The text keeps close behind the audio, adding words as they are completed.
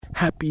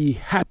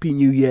happy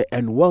New Year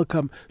and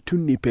welcome to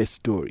Nipe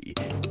Story.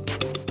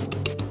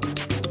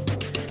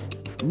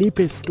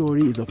 Nipe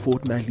Story is a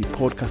fortnightly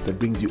podcast that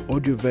brings you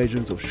audio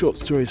versions of short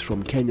stories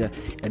from Kenya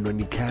and when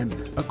you can,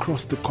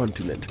 across the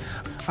continent.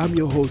 I'm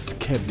your host,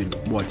 Kevin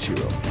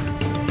Mwachiro.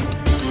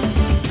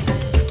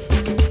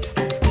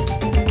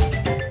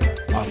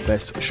 Our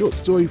first short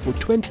story for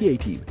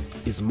 2018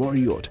 is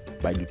Moriot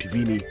by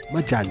Lutivini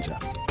Majanja.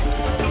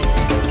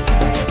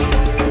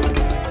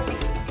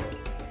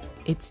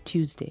 It's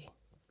Tuesday.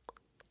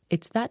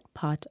 It's that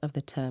part of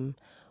the term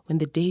when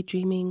the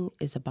daydreaming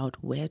is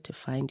about where to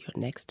find your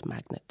next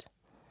magnet.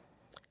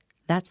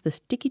 That's the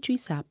sticky tree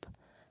sap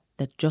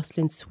that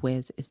Jocelyn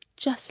swears is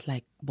just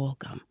like ball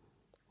gum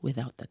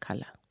without the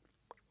color.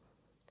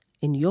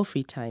 In your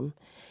free time,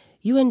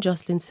 you and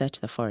Jocelyn search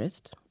the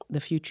forest,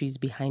 the few trees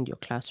behind your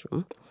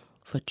classroom,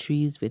 for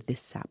trees with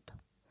this sap.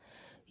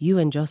 You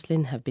and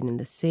Jocelyn have been in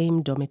the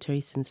same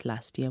dormitory since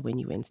last year when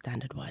you were in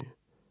Standard 1.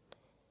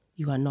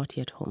 You are not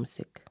yet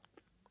homesick.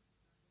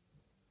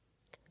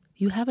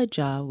 You have a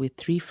jar with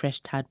 3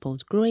 fresh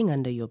tadpoles growing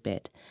under your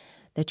bed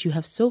that you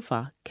have so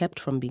far kept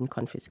from being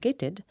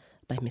confiscated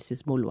by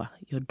Mrs. Mulwa,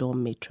 your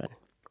dorm matron.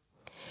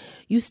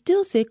 You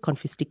still say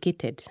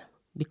confiscated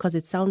because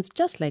it sounds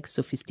just like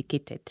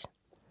sophisticated.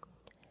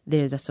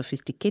 There is a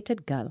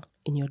sophisticated girl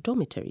in your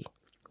dormitory.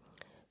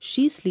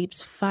 She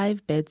sleeps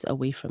 5 beds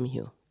away from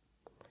you.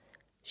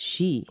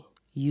 She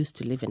used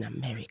to live in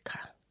America.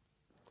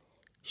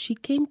 She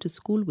came to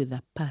school with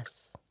a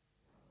purse.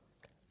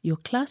 Your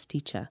class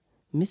teacher,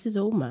 Mrs.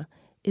 Oma,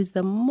 is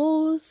the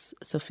most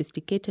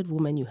sophisticated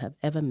woman you have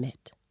ever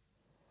met.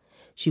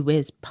 She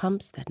wears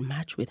pumps that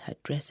match with her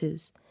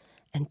dresses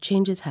and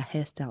changes her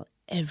hairstyle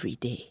every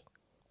day.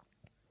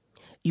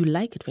 You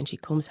like it when she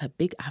combs her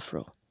big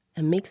afro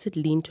and makes it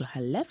lean to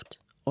her left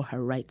or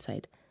her right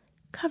side,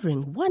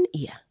 covering one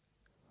ear.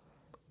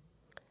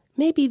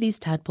 Maybe these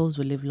tadpoles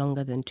will live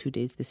longer than 2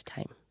 days this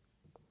time.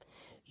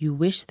 You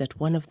wish that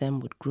one of them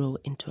would grow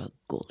into a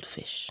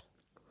goldfish.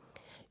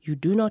 You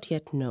do not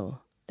yet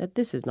know that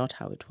this is not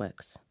how it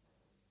works.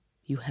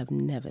 You have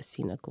never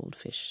seen a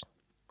goldfish.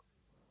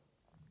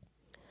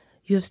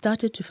 You have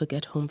started to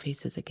forget home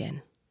faces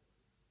again.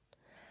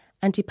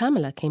 Auntie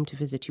Pamela came to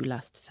visit you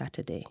last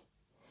Saturday.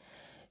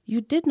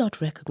 You did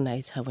not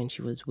recognize her when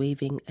she was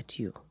waving at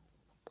you.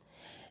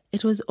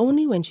 It was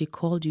only when she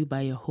called you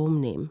by your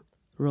home name,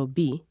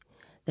 Robi,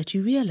 that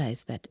you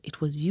realized that it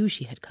was you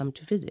she had come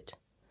to visit.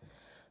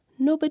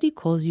 Nobody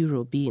calls you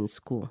Robi in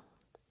school.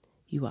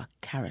 You are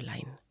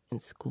Caroline in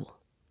school.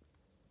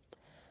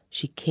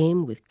 She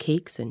came with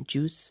cakes and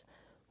juice,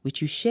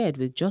 which you shared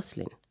with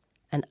Jocelyn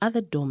and other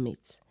dorm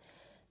mates,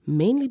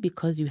 mainly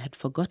because you had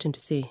forgotten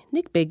to say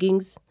Nick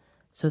beggings,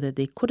 so that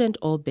they couldn't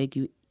all beg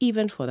you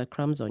even for the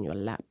crumbs on your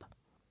lap.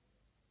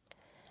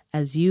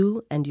 As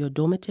you and your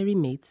dormitory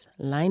mates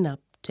line up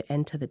to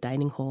enter the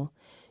dining hall,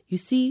 you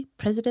see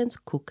President's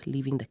cook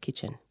leaving the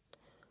kitchen.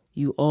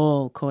 You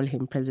all call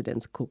him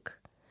President's cook.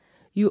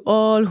 You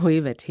all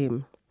wave at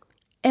him.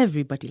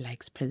 Everybody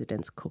likes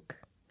President's cook.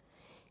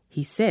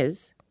 He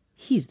says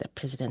he's the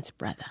president's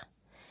brother.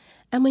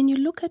 And when you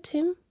look at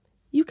him,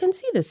 you can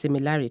see the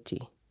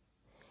similarity.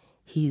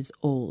 He is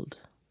old.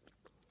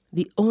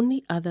 The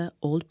only other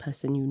old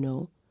person you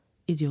know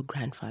is your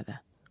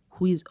grandfather,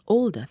 who is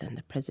older than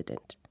the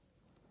president.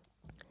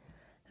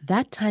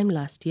 That time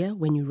last year,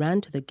 when you ran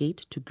to the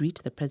gate to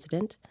greet the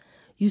president,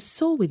 you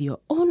saw with your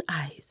own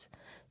eyes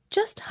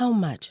just how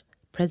much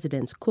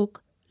President's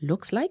cook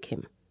looks like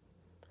him.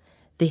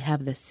 They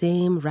have the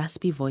same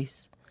raspy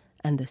voice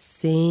and the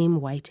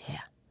same white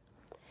hair.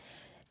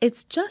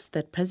 It's just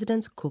that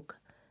President's cook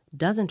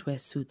doesn't wear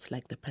suits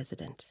like the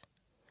president.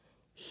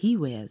 He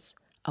wears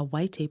a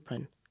white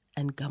apron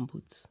and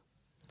gumboots.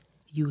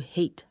 You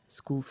hate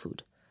school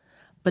food,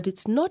 but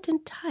it's not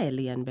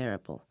entirely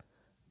unbearable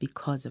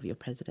because of your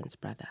president's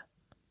brother.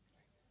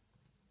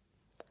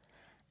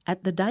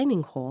 At the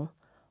dining hall,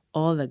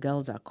 all the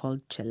girls are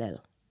called Chelel.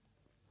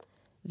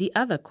 The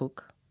other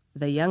cook,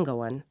 the younger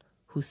one,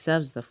 who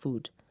serves the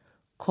food,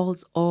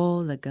 calls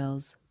all the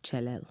girls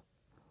Chelel.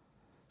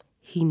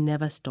 He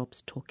never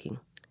stops talking.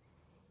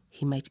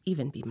 He might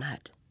even be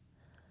mad.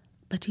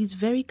 But he's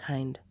very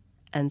kind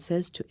and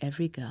says to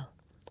every girl,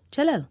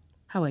 Chelel,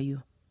 how are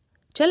you?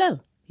 Chelel,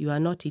 you are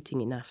not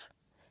eating enough.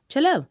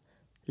 Chelel,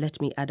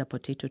 let me add a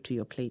potato to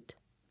your plate.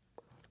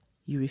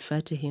 You refer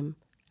to him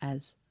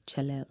as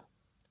Chelel.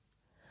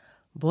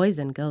 Boys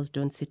and girls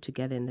don't sit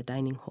together in the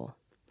dining hall.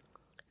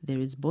 There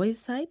is boys'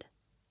 side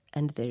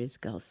and there is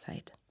girls'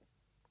 side.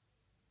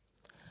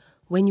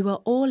 When you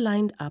are all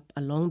lined up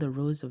along the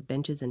rows of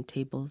benches and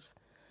tables,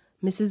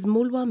 Mrs.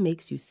 Mulwa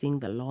makes you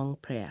sing the long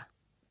prayer.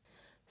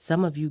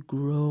 Some of you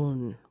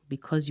groan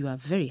because you are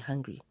very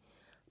hungry,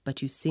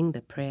 but you sing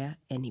the prayer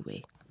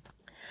anyway.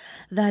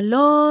 The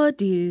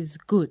Lord is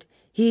good.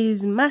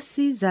 His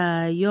mercies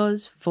are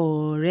yours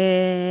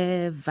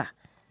forever.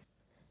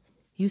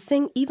 You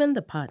sing even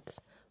the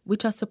parts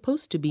which are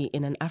supposed to be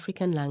in an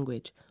African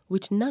language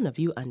which none of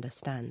you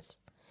understands.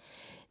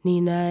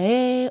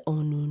 Ninae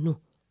onunu,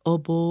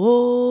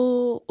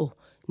 obo o,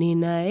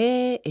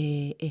 Nina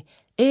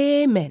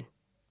amen.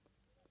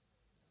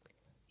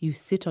 You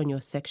sit on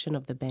your section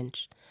of the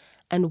bench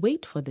and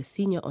wait for the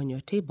senior on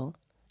your table,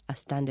 a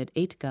standard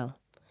 8 girl,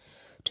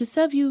 to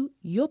serve you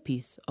your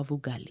piece of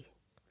ugali.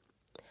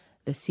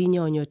 The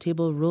senior on your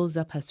table rolls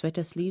up her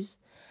sweater sleeves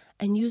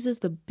and uses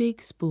the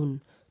big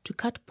spoon to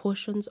cut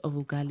portions of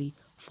ugali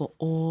for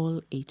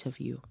all 8 of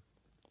you.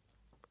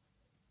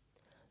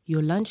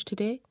 Your lunch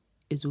today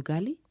is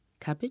ugali,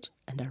 cabbage,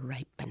 and a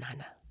ripe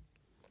banana.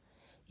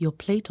 Your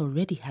plate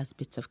already has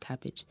bits of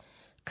cabbage,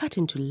 cut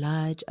into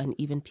large,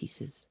 uneven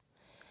pieces.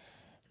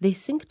 They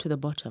sink to the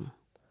bottom,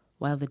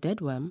 while the dead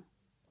worm,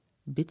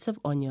 bits of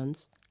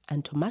onions,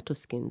 and tomato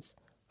skins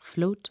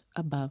float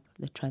above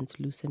the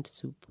translucent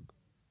soup.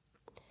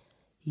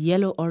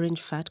 Yellow-orange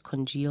fat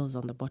congeals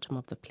on the bottom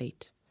of the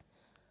plate.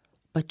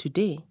 But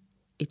today,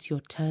 it's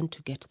your turn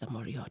to get the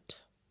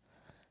moriot,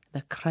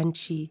 the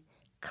crunchy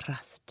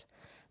crust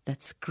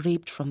that's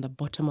scraped from the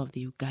bottom of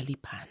the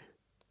ugali pan.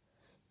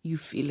 You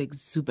feel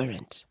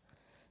exuberant.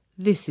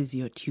 This is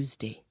your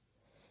Tuesday.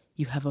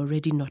 You have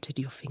already knotted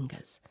your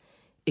fingers.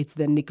 It's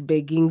the Nick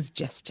Beggings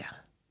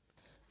gesture.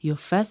 Your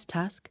first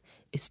task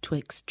is to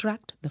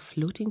extract the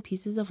floating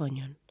pieces of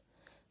onion,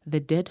 the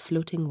dead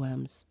floating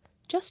worms,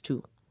 just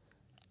 2,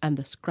 and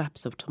the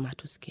scraps of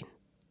tomato skin.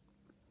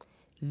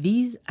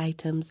 These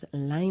items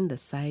line the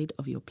side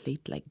of your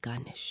plate like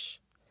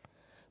garnish,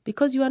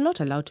 because you are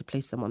not allowed to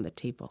place them on the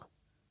table.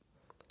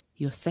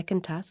 Your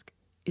second task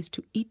is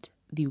to eat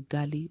the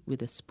ugali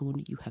with a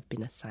spoon you have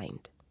been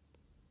assigned.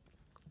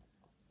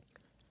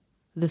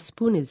 The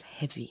spoon is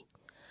heavy,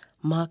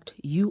 marked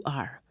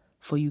UR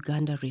for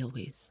Uganda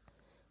Railways,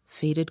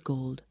 faded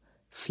gold,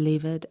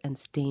 flavored and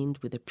stained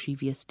with the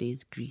previous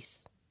day's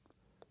grease.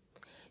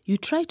 You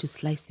try to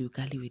slice the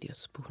ugali with your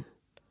spoon.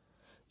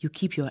 You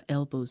keep your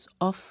elbows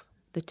off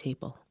the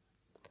table.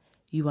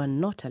 You are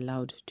not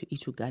allowed to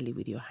eat ugali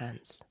with your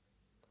hands.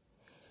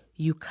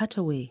 You cut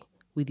away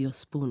with your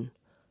spoon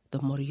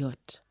the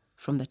moriot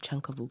from the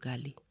chunk of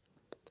ugali.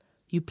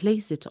 You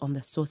place it on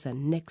the saucer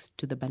next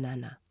to the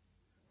banana.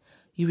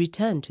 You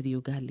return to the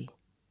ugali.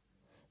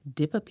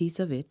 Dip a piece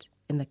of it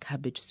in the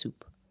cabbage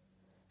soup.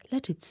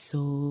 Let it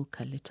soak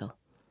a little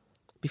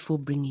before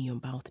bringing your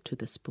mouth to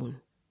the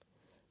spoon.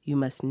 You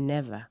must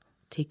never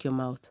take your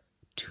mouth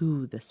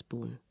to the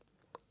spoon.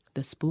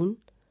 The spoon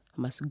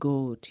must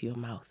go to your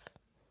mouth.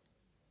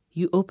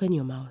 You open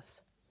your mouth.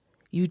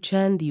 You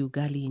churn the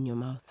ugali in your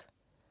mouth.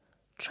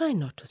 Try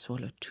not to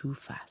swallow too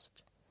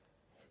fast.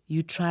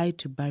 You try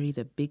to bury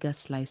the bigger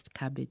sliced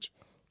cabbage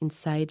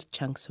inside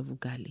chunks of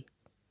ugali.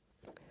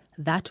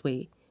 That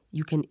way,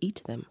 you can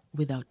eat them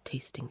without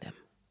tasting them.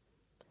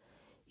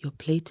 Your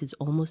plate is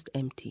almost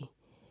empty.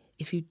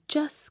 If you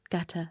just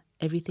scatter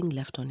everything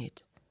left on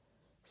it,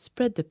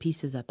 spread the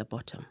pieces at the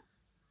bottom.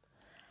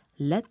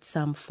 Let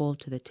some fall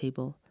to the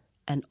table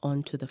and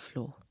onto the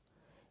floor.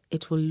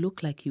 It will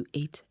look like you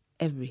ate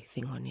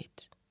everything on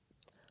it.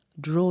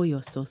 Draw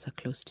your saucer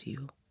close to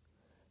you.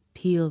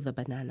 Peel the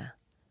banana.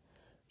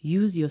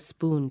 Use your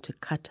spoon to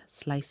cut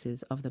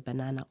slices of the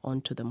banana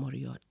onto the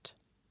moriot.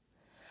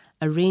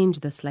 Arrange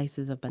the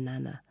slices of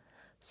banana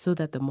so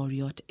that the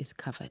moriot is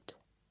covered.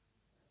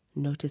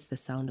 Notice the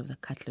sound of the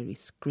cutlery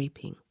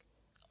scraping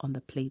on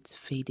the plates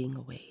fading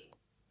away.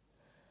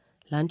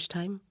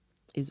 Lunchtime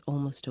is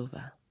almost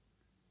over.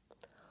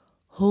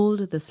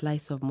 Hold the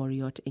slice of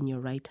moriot in your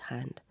right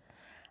hand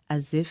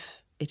as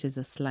if it is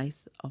a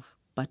slice of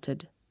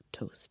buttered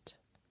toast.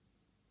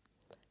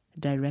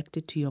 Direct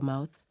it to your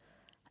mouth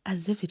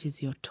as if it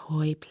is your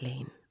toy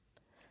plane.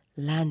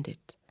 Land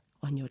it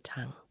on your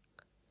tongue.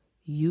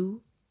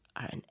 You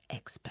are an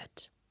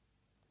expert.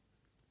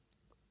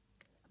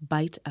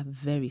 Bite a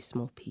very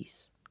small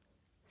piece.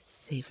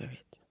 Savor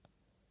it.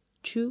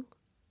 Chew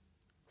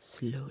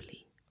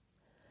slowly.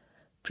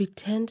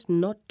 Pretend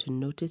not to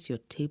notice your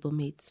table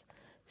mates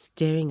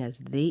staring as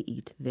they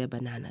eat their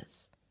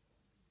bananas.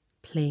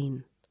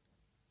 Plain,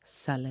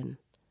 sullen,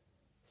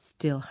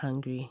 still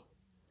hungry.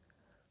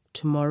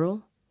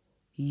 Tomorrow,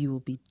 you will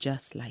be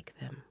just like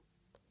them.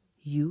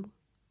 You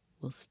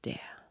will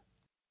stare.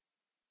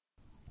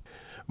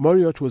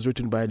 Moriot was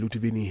written by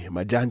Lutivini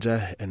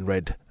Majanja and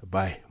read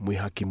by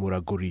Mwihaki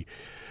Muraguri.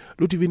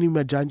 Lutivini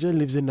Majanja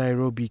lives in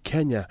Nairobi,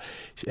 Kenya,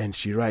 and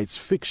she writes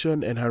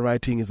fiction, and her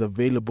writing is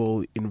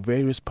available in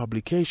various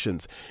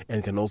publications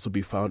and can also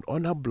be found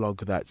on her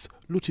blog, that's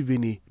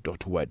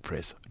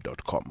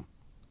lutivini.wordpress.com.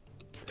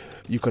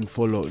 You can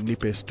follow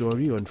Nipe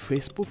Story on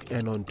Facebook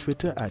and on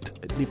Twitter at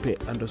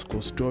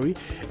Nipe_story,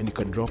 and you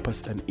can drop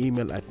us an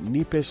email at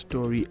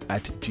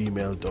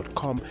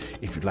nipestory@gmail.com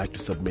if you'd like to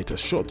submit a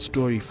short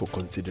story for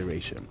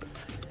consideration.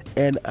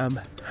 And I'm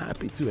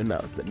happy to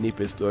announce that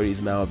Nipe Story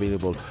is now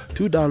available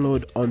to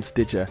download on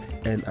Stitcher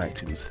and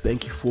iTunes.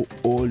 Thank you for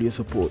all your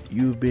support.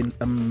 You've been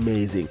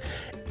amazing.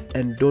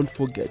 And don't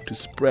forget to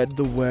spread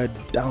the word,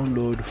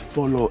 download,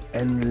 follow,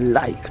 and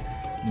like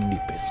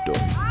Nipe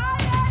Story.